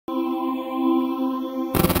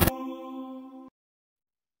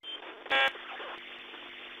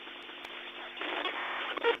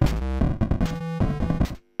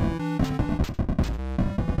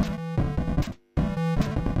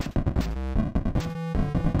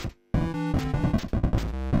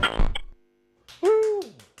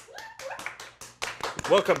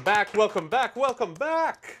Welcome back, welcome back, welcome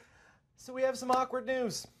back! So we have some awkward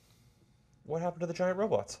news. What happened to the giant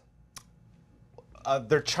robots?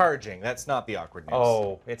 They're charging. That's not the awkward news.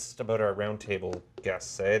 Oh, it's about our roundtable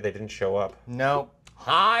guests, eh? They didn't show up. No.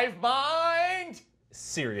 Hive mind!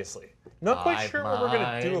 Seriously. Not quite sure what we're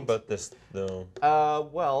going to do about this, though.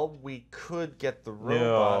 Well, we could get the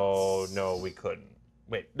robots. No, we couldn't.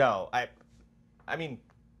 Wait, no, I mean,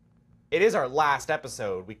 it is our last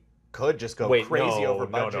episode. We could just go crazy over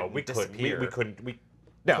budget and we disappear. We couldn't.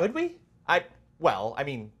 No. Could we? Well, I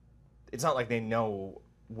mean, it's not like they know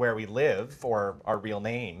where we live or our real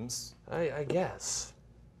names. I guess.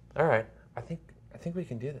 All right. I think we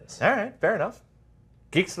can do this. All right, fair enough.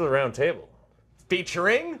 Geeks of the Round Table.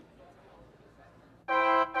 Featuring...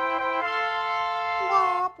 Wah,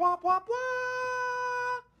 wah, wah,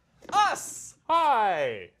 wah. Us!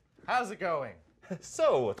 Hi! How's it going?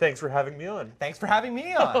 So, thanks for having me on. Thanks for having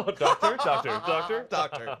me on. Oh, doctor.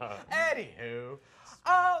 Anywho,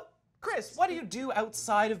 Chris, what do you do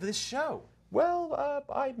outside of this show? Well,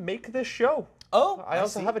 I make this show. Oh, I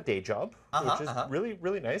also have a day job, which is really,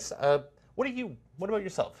 really nice. What about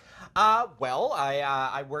yourself? Well,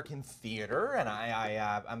 I work in theater, and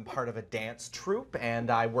I'm part of a dance troupe,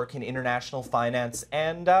 and I work in international finance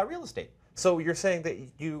and real estate. So you're saying that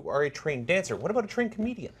you are a trained dancer. What about a trained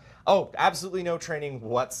comedian? Oh, absolutely no training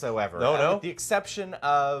whatsoever. No? With the exception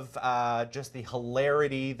of just the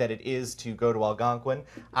hilarity that it is to go to Algonquin.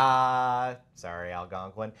 Sorry,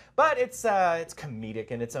 Algonquin. But it's comedic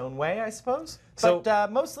in its own way, I suppose. So,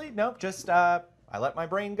 but mostly, nope, just I let my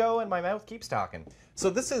brain go and my mouth keeps talking.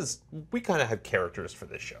 So we kind of have characters for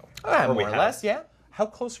this show. More or less, yeah. How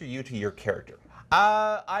close are you to your character?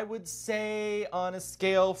 I would say on a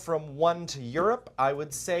scale from 1 to Europe, I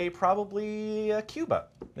would say probably Cuba.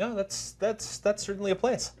 No, that's certainly a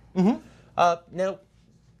place. Mm-hmm. Now,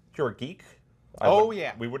 you're a geek.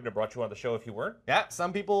 Yeah. We wouldn't have brought you on the show if you weren't. Yeah,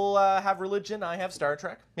 some people have religion. I have Star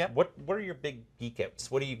Trek. Yeah. What are your big geek outs?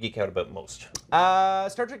 What do you geek out about most?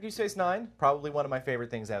 Star Trek Deep Space Nine, probably one of my favorite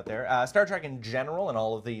things out there. Star Trek in general and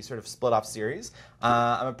all of the sort of split-off series.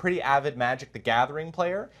 I'm a pretty avid Magic the Gathering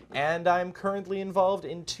player, and I'm currently involved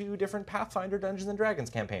in 2 different Pathfinder Dungeons & Dragons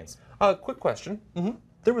campaigns. Quick question. Mm-hmm.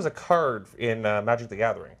 There was a card in Magic the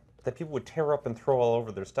Gathering that people would tear up and throw all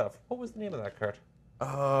over their stuff. What was the name of that card?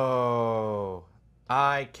 Oh,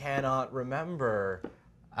 I cannot remember.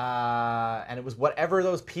 And it was whatever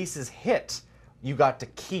those pieces hit, you got to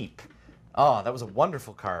keep. Oh, that was a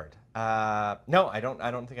wonderful card. No, I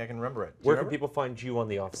don't think I can remember it. Where can people find you on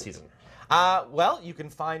the off season? Well, you can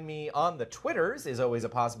find me on the Twitters, is always a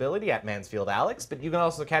possibility, at Mansfield Alex, but you can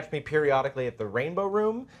also catch me periodically at the Rainbow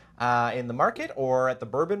Room in the market, or at the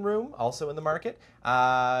Bourbon Room, also in the market.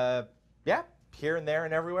 Yeah, here and there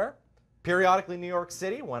and everywhere. Periodically New York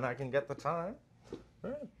City, when I can get the time.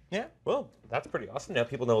 All right. Yeah. Well, that's pretty awesome. Now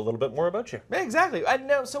people know a little bit more about you. Exactly. And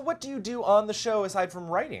now, so what do you do on the show aside from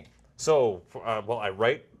writing? So, well, I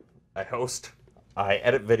write, I host, I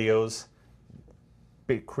edit videos.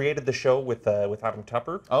 Created the show with Adam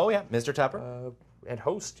Tupper. Oh yeah, Mr. Tupper. And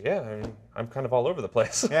host, yeah. I'm kind of all over the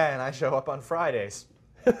place. Yeah, and I show up on Fridays.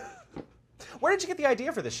 Where did you get the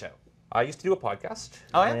idea for this show? I used to do a podcast.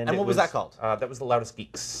 Oh yeah? And what was that called? That was The Loudest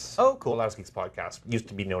Geeks. Oh, cool. The Loudest Geeks podcast. Used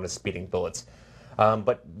to be known as Speeding Bullets.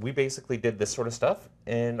 But we basically did this sort of stuff,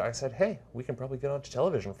 and I said, hey, we can probably get onto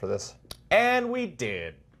television for this. And we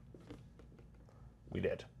did. We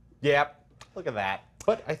did. Yep. Look at that.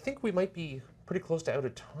 But I think we might be pretty close to out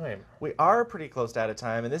of time. We are pretty close to out of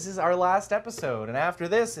time, and this is our last episode. And after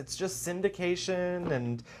this, it's just syndication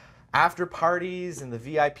and after parties in the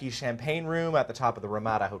VIP champagne room at the top of the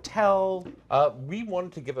Ramada Hotel. We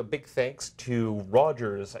wanted to give a big thanks to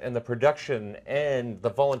Rogers and the production and the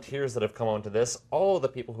volunteers that have come onto this, all the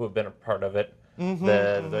people who have been a part of it,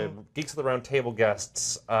 the Geeks of the Round Table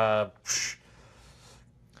guests,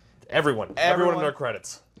 everyone in our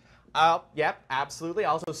credits. Yep, absolutely.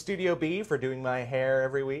 Also Studio B for doing my hair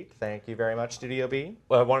every week. Thank you very much, Studio B.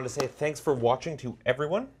 Well, I wanted to say thanks for watching to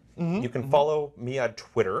everyone. You can follow me on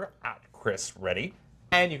Twitter at Chris Reddy.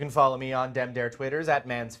 And you can follow me on Demdare Twitters at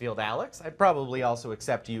Mansfield Alex. I'd probably also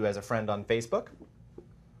accept you as a friend on Facebook.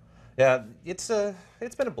 Yeah, it's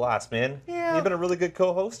been a blast, man. Yeah. You've been a really good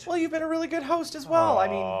co-host. Well, you've been a really good host as well. Aww. I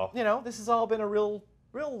mean, you know, this has all been a real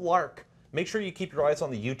lark. Make sure you keep your eyes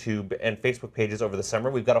on the YouTube and Facebook pages over the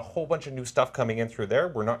summer. We've got a whole bunch of new stuff coming in through there.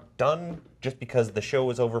 We're not done just because the show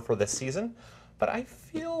is over for this season, but I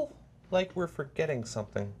feel like we're forgetting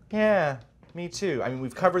something. Yeah, me too. I mean,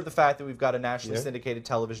 we've covered the fact that we've got a nationally syndicated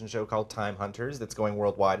television show called Time Hunters that's going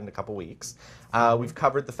worldwide in a couple weeks. We've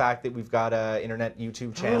covered the fact that we've got an internet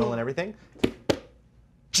YouTube channel and everything.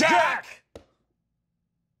 Jack!